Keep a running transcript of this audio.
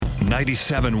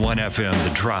97.1 FM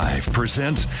The Drive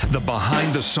presents the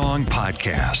Behind the Song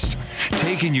podcast,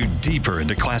 taking you deeper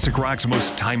into classic rock's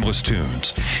most timeless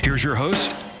tunes. Here's your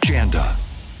host, Janda.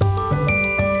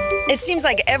 It seems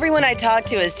like everyone I talk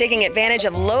to is taking advantage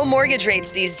of low mortgage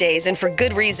rates these days, and for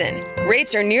good reason.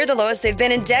 Rates are near the lowest they've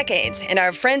been in decades, and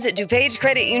our friends at DuPage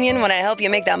Credit Union want to help you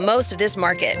make the most of this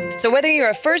market. So whether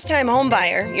you're a first-time home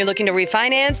buyer, you're looking to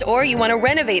refinance, or you want to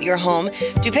renovate your home,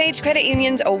 DuPage Credit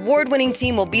Union's award-winning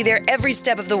team will be there every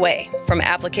step of the way, from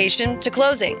application to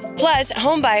closing. Plus,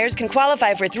 home buyers can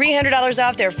qualify for $300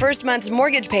 off their first month's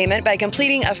mortgage payment by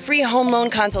completing a free home loan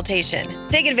consultation.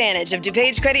 Take advantage of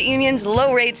DuPage Credit Union's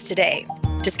low rates today.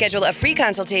 To schedule a free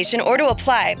consultation or to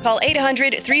apply, call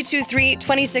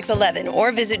 800-323-2611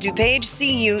 or visit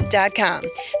DuPageCU.com.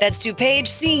 That's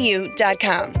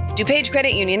DuPageCU.com. DuPage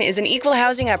Credit Union is an equal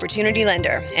housing opportunity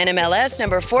lender. NMLS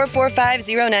number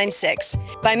 445096.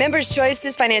 By Members' Choice,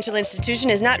 this financial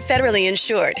institution is not federally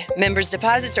insured. Members'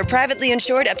 deposits are privately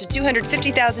insured up to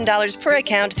 $250,000 per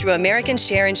account through American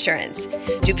Share Insurance.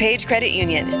 DuPage Credit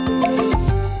Union.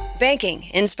 Banking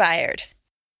inspired.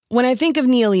 When I think of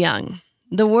Neil Young,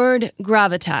 the word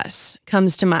gravitas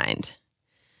comes to mind.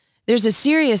 There's a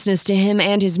seriousness to him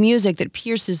and his music that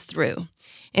pierces through.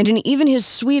 And in even his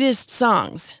sweetest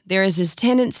songs, there is his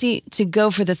tendency to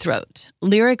go for the throat,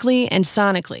 lyrically and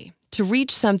sonically, to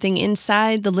reach something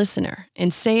inside the listener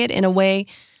and say it in a way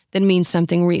that means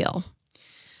something real.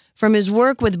 From his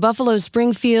work with Buffalo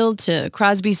Springfield to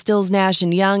Crosby, Stills, Nash &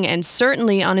 Young, and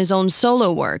certainly on his own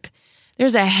solo work,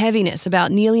 there's a heaviness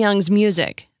about Neil Young's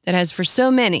music that has, for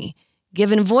so many,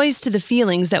 given voice to the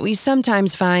feelings that we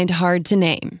sometimes find hard to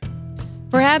name.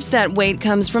 Perhaps that weight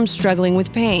comes from struggling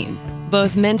with pain,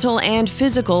 both mental and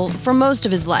physical, for most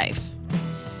of his life.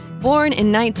 Born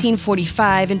in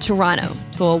 1945 in Toronto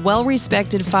to a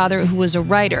well-respected father who was a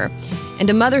writer and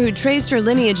a mother who traced her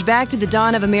lineage back to the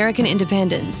dawn of American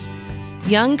independence,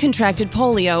 Young contracted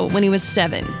polio when he was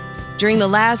 7, during the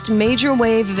last major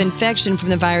wave of infection from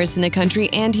the virus in the country,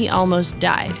 and he almost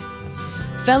died.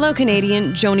 Fellow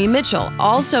Canadian Joni Mitchell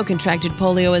also contracted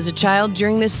polio as a child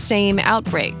during this same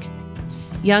outbreak.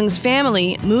 Young's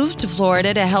family moved to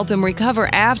Florida to help him recover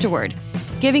afterward,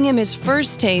 giving him his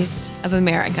first taste of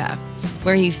America,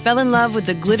 where he fell in love with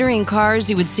the glittering cars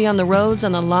he would see on the roads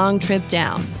on the long trip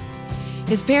down.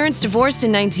 His parents divorced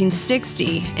in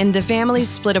 1960, and the family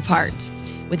split apart,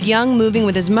 with Young moving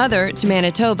with his mother to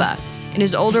Manitoba, and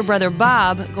his older brother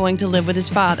Bob going to live with his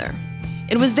father.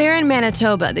 It was there in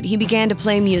Manitoba that he began to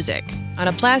play music, on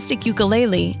a plastic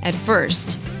ukulele at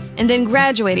first, and then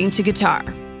graduating to guitar.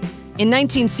 In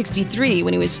 1963,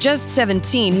 when he was just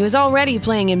 17, he was already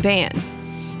playing in bands.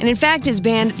 And in fact, his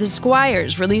band, The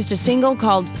Squires, released a single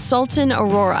called Sultan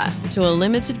Aurora to a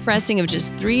limited pressing of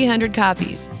just 300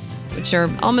 copies, which are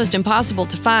almost impossible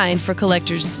to find for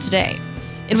collectors today.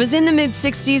 It was in the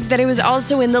mid-60s that he was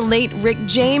also in the late Rick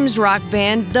James rock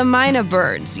band, the Mynah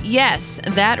Birds. Yes,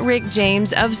 that Rick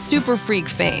James of Super Freak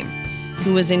fame,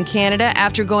 who was in Canada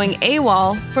after going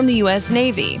AWOL from the U.S.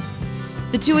 Navy.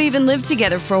 The two even lived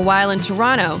together for a while in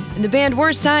Toronto, and the band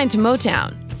were signed to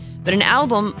Motown. But an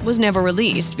album was never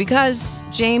released because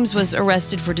James was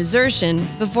arrested for desertion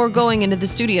before going into the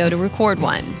studio to record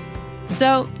one.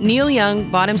 So Neil Young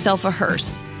bought himself a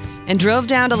hearse and drove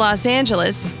down to Los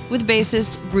Angeles with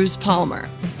bassist Bruce Palmer.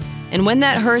 And when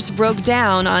that hearse broke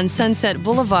down on Sunset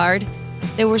Boulevard,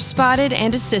 they were spotted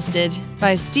and assisted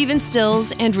by Stephen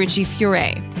Stills and Richie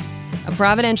Furay, a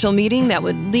providential meeting that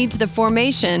would lead to the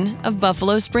formation of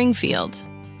Buffalo Springfield.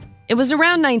 It was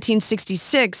around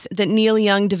 1966 that Neil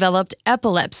Young developed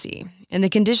epilepsy, and the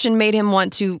condition made him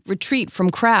want to retreat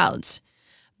from crowds.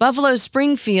 Buffalo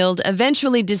Springfield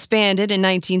eventually disbanded in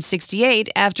 1968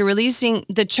 after releasing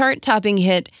the chart-topping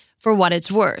hit For What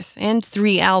It's Worth and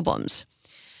 3 albums.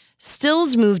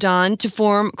 Stills moved on to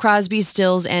form Crosby,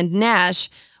 Stills, and Nash,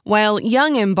 while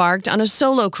Young embarked on a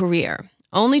solo career,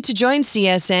 only to join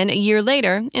CSN a year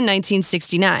later in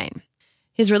 1969.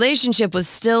 His relationship with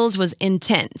Stills was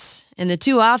intense, and the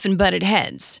two often butted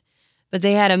heads. But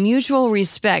they had a mutual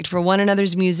respect for one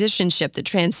another's musicianship that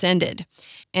transcended,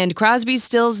 and Crosby,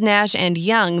 Stills, Nash, and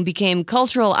Young became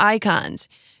cultural icons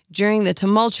during the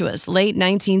tumultuous late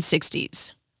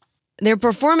 1960s. Their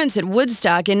performance at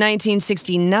Woodstock in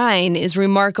 1969 is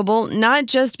remarkable not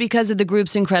just because of the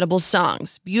group's incredible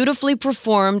songs, beautifully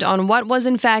performed on what was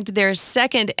in fact their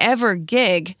second ever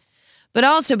gig, but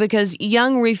also because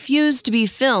Young refused to be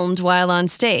filmed while on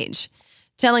stage,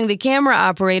 telling the camera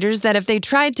operators that if they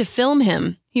tried to film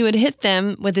him, he would hit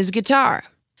them with his guitar.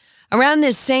 Around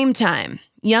this same time,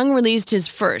 Young released his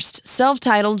first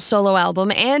self-titled solo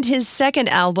album and his second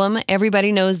album,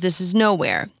 Everybody Knows This Is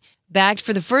Nowhere, backed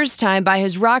for the first time by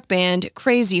his rock band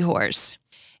Crazy Horse.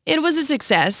 It was a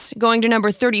success, going to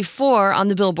number 34 on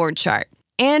the Billboard chart.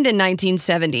 And in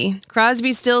 1970,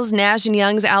 Crosby, Stills, Nash &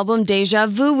 Young's album Deja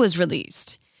Vu was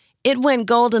released. It went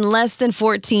gold in less than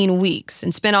 14 weeks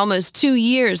and spent almost 2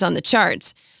 years on the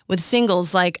charts, with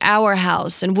singles like Our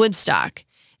House and Woodstock,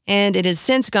 and it has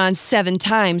since gone 7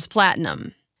 times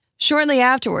platinum. Shortly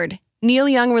afterward, Neil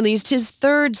Young released his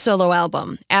third solo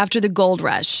album, After the Gold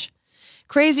Rush.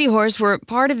 Crazy Horse were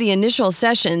part of the initial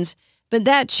sessions, but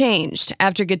that changed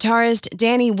after guitarist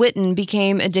Danny Whitten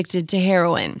became addicted to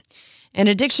heroin, an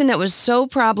addiction that was so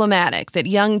problematic that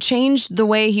Young changed the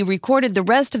way he recorded the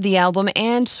rest of the album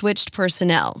and switched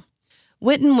personnel.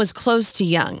 Whitten was close to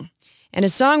Young, and a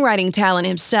songwriting talent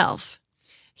himself.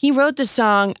 He wrote the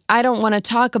song I Don't Want to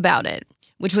Talk About It,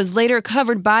 which was later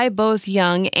covered by both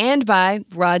Young and by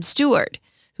Rod Stewart,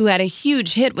 who had a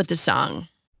huge hit with the song.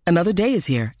 Another day is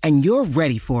here, and you're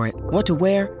ready for it. What to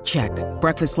wear? Check.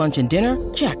 Breakfast, lunch, and dinner?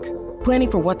 Check.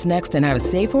 Planning for what's next and how to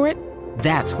save for it?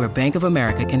 That's where Bank of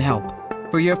America can help.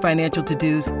 For your financial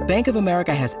to-dos, Bank of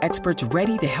America has experts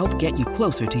ready to help get you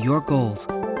closer to your goals.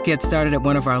 Get started at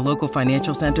one of our local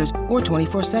financial centers or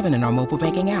 24/7 in our mobile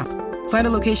banking app. Find a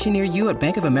location near you at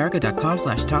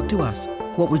bankofamerica.com/talktous.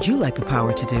 What would you like the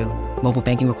power to do? Mobile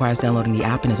banking requires downloading the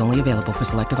app and is only available for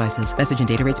select devices. Message and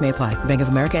data rates may apply. Bank of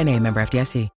America N.A., member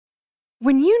FDIC.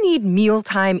 When you need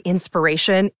mealtime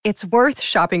inspiration, it's worth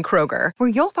shopping Kroger, where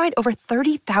you'll find over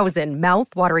 30,000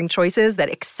 mouth-watering choices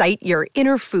that excite your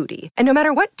inner foodie. And no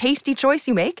matter what tasty choice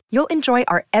you make, you'll enjoy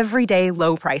our everyday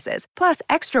low prices, plus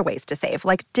extra ways to save,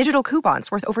 like digital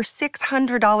coupons worth over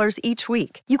 $600 each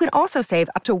week. You can also save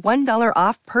up to $1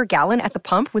 off per gallon at the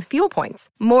pump with fuel points.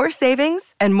 More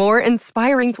savings and more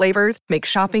inspiring flavors make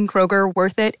shopping Kroger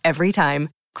worth it every time.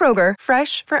 Kroger,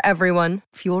 fresh for everyone.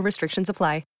 Fuel restrictions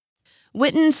apply.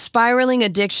 Whitten's spiraling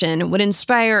addiction would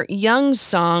inspire Young's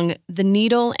song The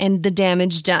Needle and the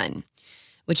Damage Done,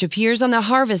 which appears on the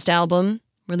Harvest album,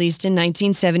 released in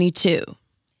 1972.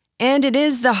 And it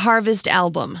is the Harvest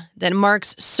album that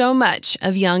marks so much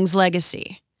of Young's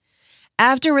legacy.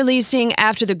 After releasing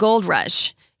After the Gold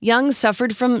Rush, Young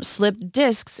suffered from slipped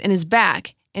discs in his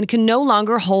back and could no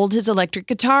longer hold his electric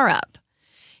guitar up.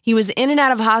 He was in and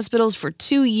out of hospitals for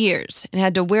 2 years and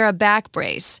had to wear a back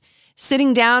brace,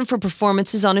 sitting down for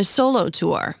performances on his solo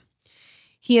tour.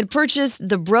 He had purchased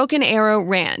the Broken Arrow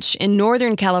Ranch in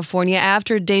Northern California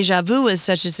after Deja Vu was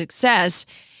such a success,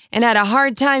 and had a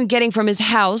hard time getting from his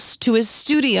house to his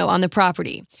studio on the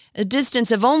property, a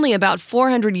distance of only about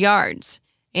 400 yards.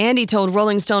 And he told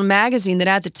Rolling Stone magazine that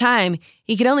at the time,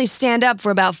 he could only stand up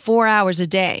for about 4 hours a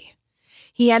day.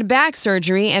 He had back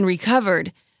surgery and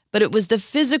recovered, but it was the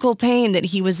physical pain that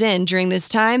he was in during this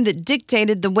time that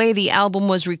dictated the way the album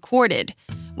was recorded,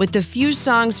 with the few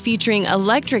songs featuring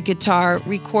electric guitar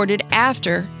recorded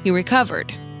after he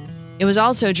recovered. It was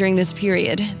also during this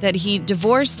period that he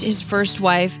divorced his first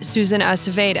wife, Susan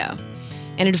Acevedo,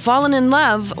 and had fallen in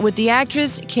love with the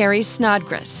actress Carrie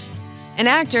Snodgrass, an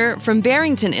actor from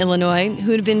Barrington, Illinois,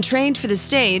 who had been trained for the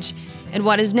stage at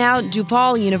what is now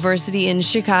DePaul University in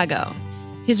Chicago.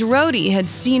 His roadie had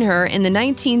seen her in the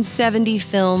 1970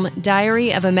 film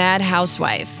Diary of a Mad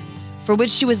Housewife, for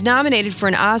which she was nominated for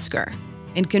an Oscar,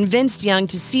 and convinced Young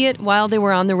to see it while they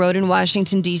were on the road in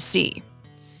Washington, D.C.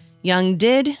 Young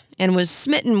did, and was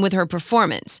smitten with her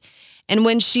performance. And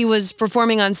when she was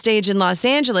performing on stage in Los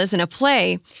Angeles in a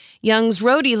play, Young's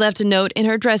roadie left a note in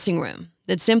her dressing room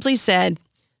that simply said,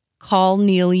 "Call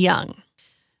Neil Young."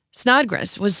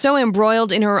 Snodgrass was so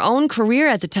embroiled in her own career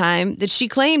at the time that she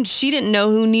claimed she didn't know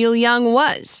who Neil Young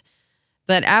was.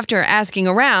 But after asking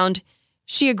around,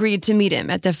 she agreed to meet him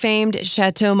at the famed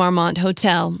Chateau Marmont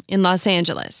Hotel in Los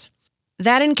Angeles.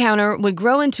 That encounter would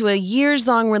grow into a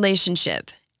years-long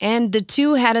relationship, and the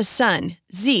two had a son,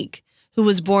 Zeke, who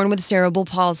was born with cerebral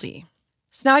palsy.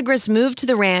 Snodgrass moved to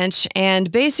the ranch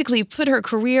and basically put her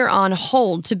career on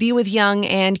hold to be with Young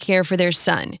and care for their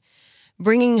son,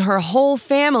 bringing her whole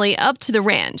family up to the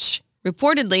ranch,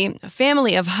 reportedly a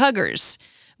family of huggers,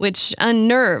 which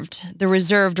unnerved the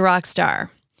reserved rock star.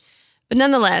 But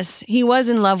nonetheless, he was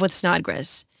in love with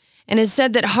Snodgrass, and has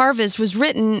said that Harvest was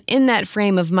written in that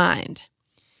frame of mind.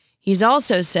 He's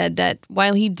also said that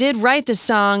while he did write the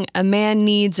song A Man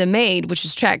Needs a Maid, which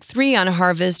is track 3 on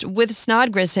Harvest, with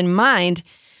Snodgrass in mind,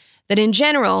 that in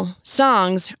general,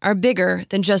 songs are bigger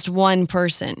than just one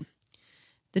person.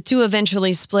 The two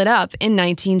eventually split up in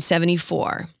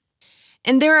 1974.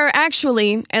 And there are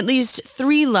actually at least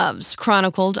 3 loves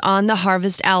chronicled on the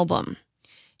Harvest album: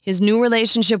 his new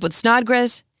relationship with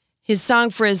Snodgrass, his song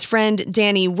for his friend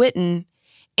Danny Whitten,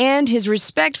 and his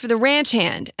respect for the ranch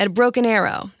hand at Broken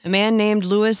Arrow, a man named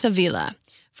Luis Avila,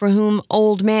 for whom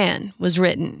Old Man was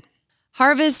written.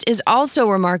 Harvest is also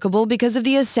remarkable because of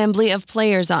the assembly of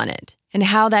players on it and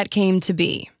how that came to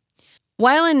be.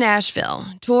 While in Nashville,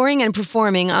 touring and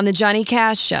performing on the Johnny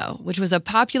Cash Show, which was a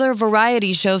popular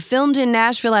variety show filmed in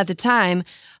Nashville at the time,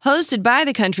 hosted by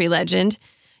the country legend,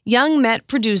 Young met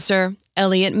producer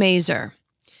Elliot Mazer.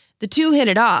 The two hit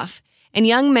it off, and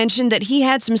Young mentioned that he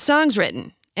had some songs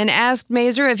written and asked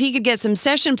Mazer if he could get some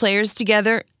session players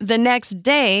together the next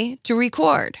day to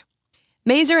record.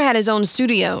 Mazer had his own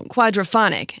studio,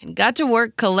 Quadraphonic, and got to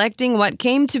work collecting what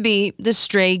came to be the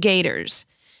Stray Gators.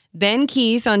 Ben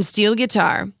Keith on steel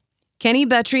guitar, Kenny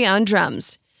Buttrey on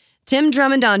drums, Tim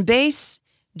Drummond on bass,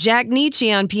 Jack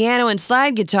Nietzsche on piano and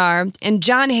slide guitar, and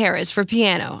John Harris for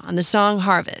piano on the song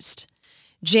Harvest.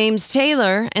 James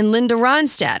Taylor and Linda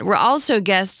Ronstadt were also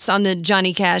guests on the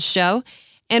Johnny Cash Show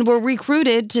and were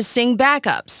recruited to sing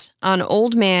backups on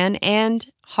Old Man and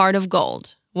Heart of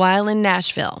Gold while in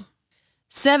Nashville.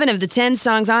 7 of the 10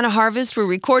 songs on Harvest were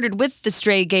recorded with the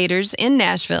Stray Gators in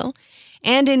Nashville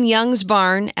and in Young's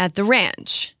barn at the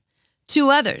ranch. 2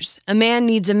 others, A Man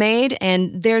Needs a Maid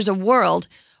and There's a World,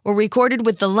 were recorded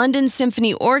with the London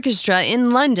Symphony Orchestra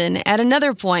in London at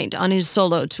another point on his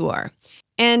solo tour.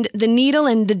 And The Needle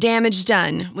and the Damage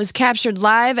Done was captured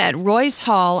live at Royce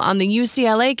Hall on the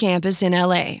UCLA campus in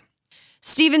LA.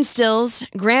 Stephen Stills,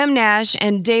 Graham Nash,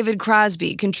 and David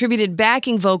Crosby contributed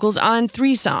backing vocals on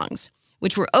 3 songs,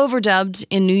 which were overdubbed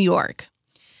in New York.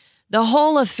 The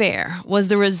whole affair was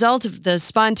the result of the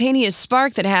spontaneous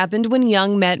spark that happened when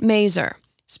Young met Mazer,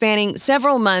 spanning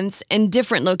several months and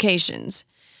different locations.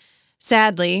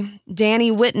 Sadly,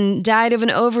 Danny Whitten died of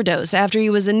an overdose after he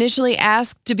was initially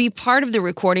asked to be part of the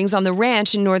recordings on the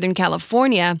ranch in Northern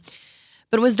California,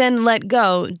 but was then let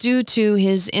go due to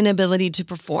his inability to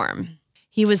perform.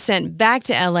 He was sent back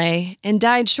to LA and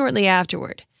died shortly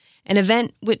afterward, an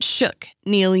event which shook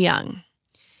Neil Young.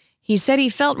 He said he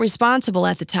felt responsible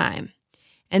at the time,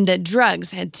 and that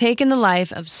drugs had taken the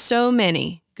life of so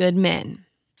many good men.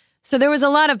 So there was a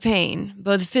lot of pain,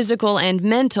 both physical and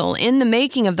mental, in the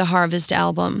making of the Harvest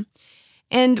album.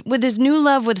 And with his new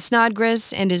love with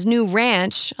Snodgrass and his new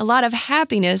ranch, a lot of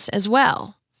happiness as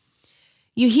well.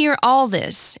 You hear all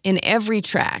this in every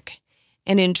track.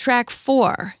 And in track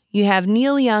 4, you have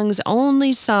Neil Young's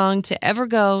only song to ever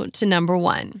go to number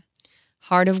 1,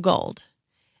 Heart of Gold.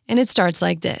 And it starts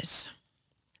like this.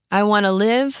 I want to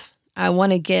live, I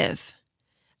want to give.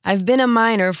 I've been a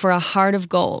miner for a heart of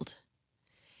gold.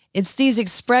 It's these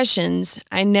expressions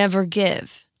I never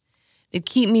give that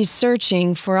keep me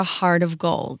searching for a heart of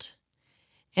gold.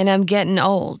 And I'm getting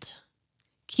old.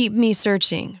 Keep me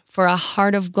searching for a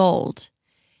heart of gold.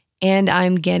 And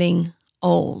I'm getting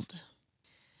old.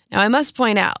 Now, I must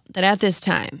point out that at this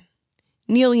time,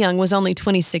 Neil Young was only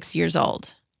 26 years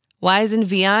old, wizened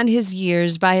beyond his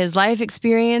years by his life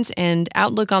experience and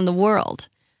outlook on the world,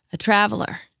 a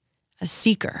traveler, a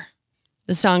seeker.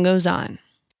 The song goes on.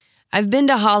 I've been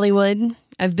to Hollywood,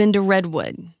 I've been to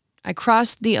Redwood. I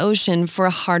crossed the ocean for a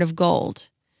heart of gold.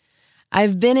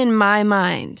 I've been in my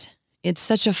mind. It's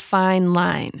such a fine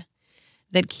line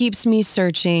that keeps me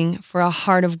searching for a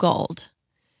heart of gold.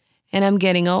 And I'm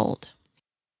getting old.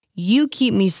 You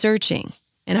keep me searching,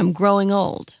 and I'm growing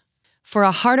old. For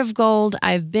a heart of gold,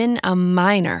 I've been a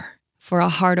miner for a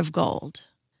heart of gold.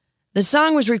 The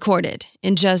song was recorded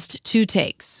in just 2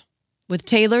 takes, with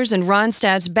Taylor's and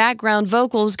Ronstadt's background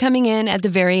vocals coming in at the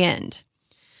very end.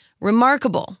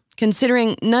 Remarkable,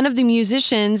 considering none of the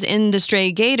musicians in the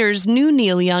Stray Gators knew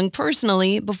Neil Young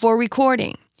personally before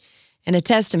recording, and a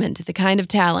testament to the kind of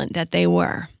talent that they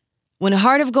were. When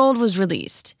Heart of Gold was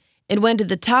released, it went to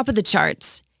the top of the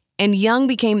charts, and Young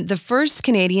became the first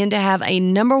Canadian to have a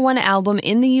number 1 album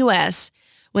in the U.S.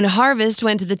 when Harvest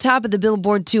went to the top of the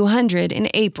Billboard 200 in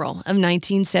April of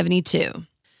 1972.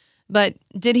 But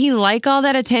did he like all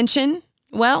that attention?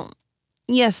 Well,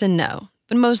 yes and no,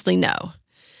 but mostly no.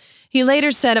 He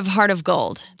later said of Heart of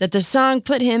Gold that the song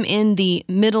put him in the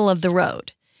middle of the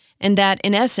road, and that,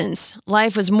 in essence,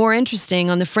 life was more interesting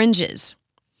on the fringes.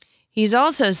 He's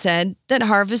also said that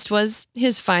Harvest was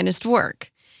his finest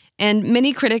work, and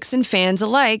many critics and fans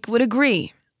alike would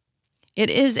agree. It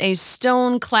is a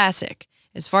stone classic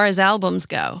as far as albums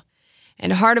go,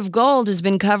 and Heart of Gold has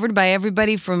been covered by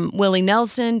everybody from Willie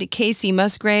Nelson to Casey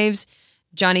Musgraves.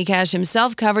 Johnny Cash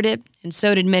himself covered it, and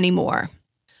so did many more.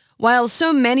 While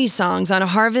so many songs on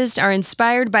Harvest are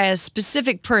inspired by a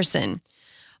specific person,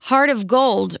 Heart of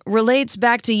Gold relates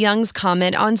back to Young's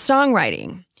comment on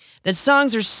songwriting, that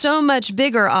songs are so much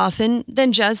bigger often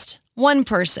than just one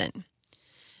person.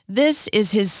 This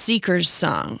is his Seeker's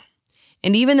song,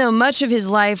 And even though much of his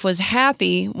life was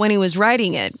happy when he was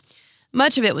writing it,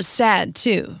 much of it was sad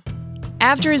too.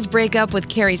 After his breakup with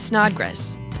Carrie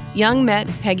Snodgrass, Young met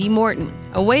Peggy Morton,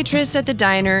 a waitress at the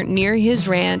diner near his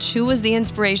ranch who was the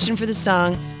inspiration for the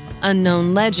song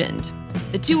Unknown Legend.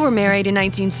 The two were married in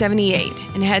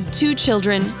 1978 and had 2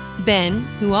 children, Ben,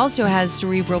 who also has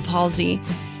cerebral palsy,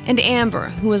 and Amber,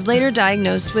 who was later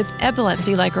diagnosed with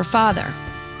epilepsy like her father.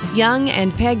 Young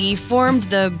and Peggy formed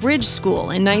the Bridge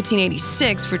School in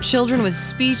 1986 for children with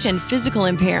speech and physical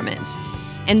impairments,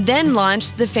 and then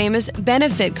launched the famous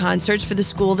benefit concerts for the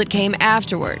school that came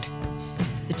afterward.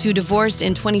 The two divorced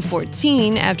in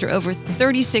 2014 after over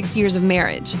 36 years of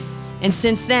marriage, and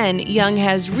since then, Young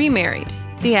has remarried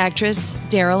the actress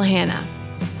Daryl Hannah.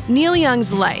 Neil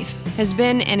Young's life has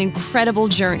been an incredible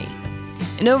journey,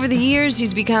 and over the years,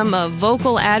 he's become a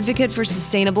vocal advocate for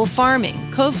sustainable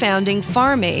farming, co-founding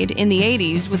Farm Aid in the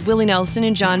 80s with Willie Nelson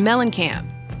and John Mellencamp.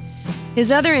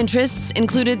 His other interests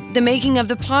included the making of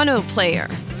the Pono player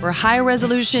for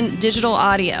high-resolution digital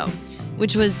audio,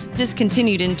 which was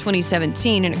discontinued in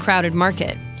 2017 in a crowded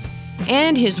market,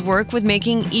 and his work with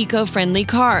making eco-friendly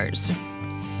cars.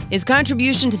 His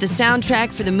contribution to the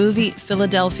soundtrack for the movie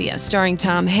Philadelphia, starring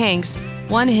Tom Hanks,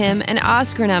 won him an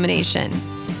Oscar nomination.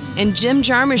 And Jim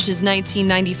Jarmusch's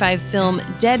 1995 film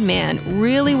Dead Man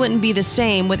really wouldn't be the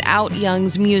same without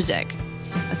Young's music.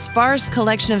 A sparse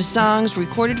collection of songs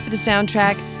recorded for the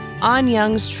soundtrack on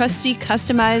Young's trusty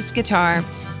customized guitar,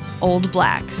 Old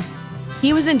Black.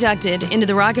 He was inducted into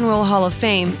the Rock and Roll Hall of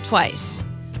Fame twice.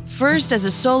 First as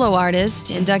a solo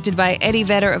artist, inducted by Eddie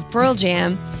Vedder of Pearl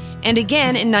Jam, and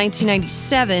again in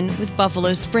 1997 with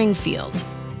Buffalo Springfield.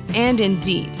 And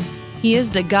indeed, he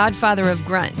is the godfather of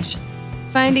grunge,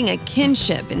 finding a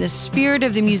kinship in the spirit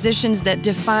of the musicians that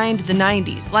defined the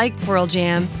 90s, like Pearl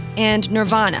Jam and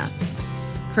Nirvana.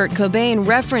 Kurt Cobain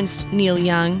referenced Neil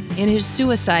Young in his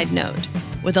suicide note,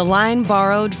 with a line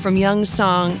borrowed from Young's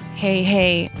song Hey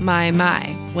Hey My My,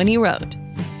 when he wrote,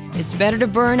 "It's better to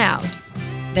burn out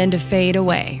than to fade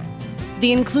away."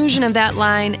 The inclusion of that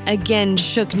line again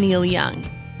shook Neil Young,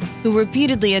 who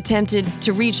repeatedly attempted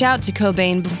to reach out to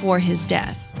Cobain before his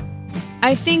death.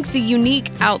 I think the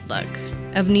unique outlook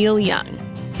of Neil Young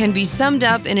can be summed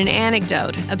up in an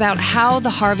anecdote about how the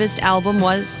Harvest album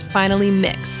was finally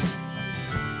mixed.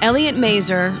 Elliot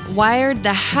Mazer wired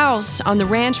the house on the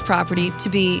ranch property to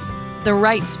be the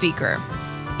right speaker,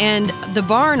 and the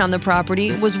barn on the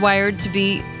property was wired to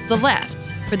be the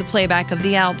left for the playback of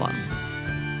the album.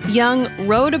 Young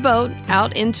rowed a boat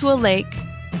out into a lake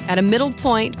at a middle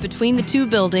point between the two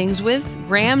buildings with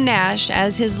Graham Nash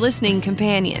as his listening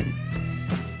companion.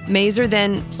 Mazer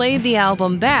then played the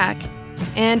album back,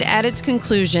 and at its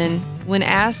conclusion, when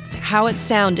asked how it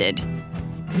sounded,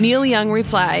 Neil Young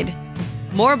replied,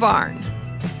 "More barn."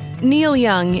 Neil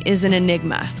Young is an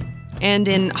enigma, and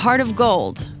in Heart of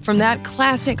Gold, from that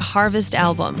classic Harvest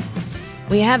album,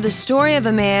 we have the story of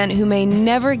a man who may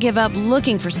never give up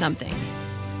looking for something,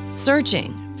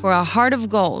 searching for a heart of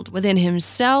gold within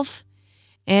himself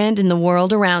and in the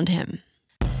world around him.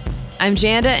 I'm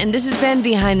Janda, and this has been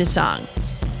Behind the Song.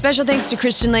 Special thanks to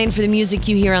Christian Lane for the music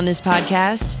you hear on this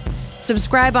podcast.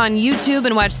 Subscribe on YouTube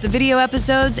and watch the video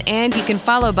episodes, and you can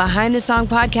follow Behind the Song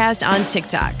podcast on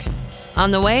TikTok. On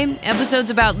the way,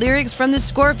 episodes about lyrics from the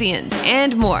Scorpions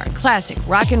and more classic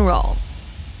rock and roll.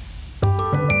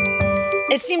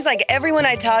 It seems like everyone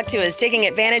I talk to is taking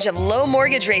advantage of low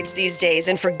mortgage rates these days,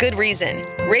 and for good reason.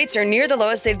 Rates are near the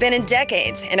lowest they've been in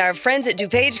decades, and our friends at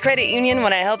DuPage Credit Union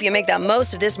want to help you make the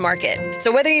most of this market.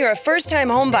 So whether you're a first-time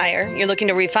home buyer, you're looking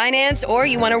to refinance, or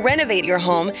you want to renovate your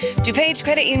home, DuPage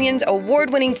Credit Union's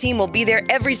award-winning team will be there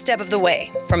every step of the way,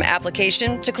 from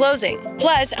application to closing.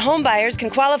 Plus, home buyers can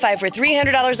qualify for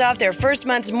 $300 off their first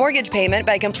month's mortgage payment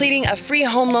by completing a free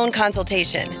home loan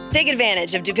consultation. Take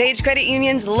advantage of DuPage Credit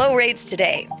Union's low rates today.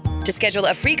 To schedule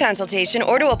a free consultation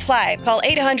or to apply, call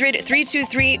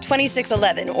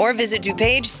 800-323-2611 or visit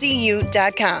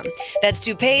DuPageCU.com. That's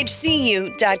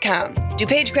DuPageCU.com.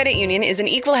 DuPage Credit Union is an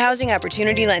equal housing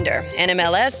opportunity lender.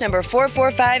 NMLS number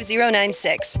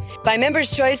 445096. By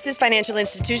Members' Choice, this financial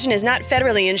institution is not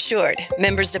federally insured.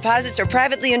 Members' deposits are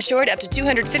privately insured up to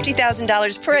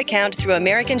 $250,000 per account through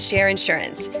American Share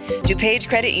Insurance. DuPage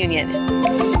Credit Union.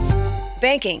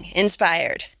 Banking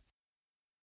inspired.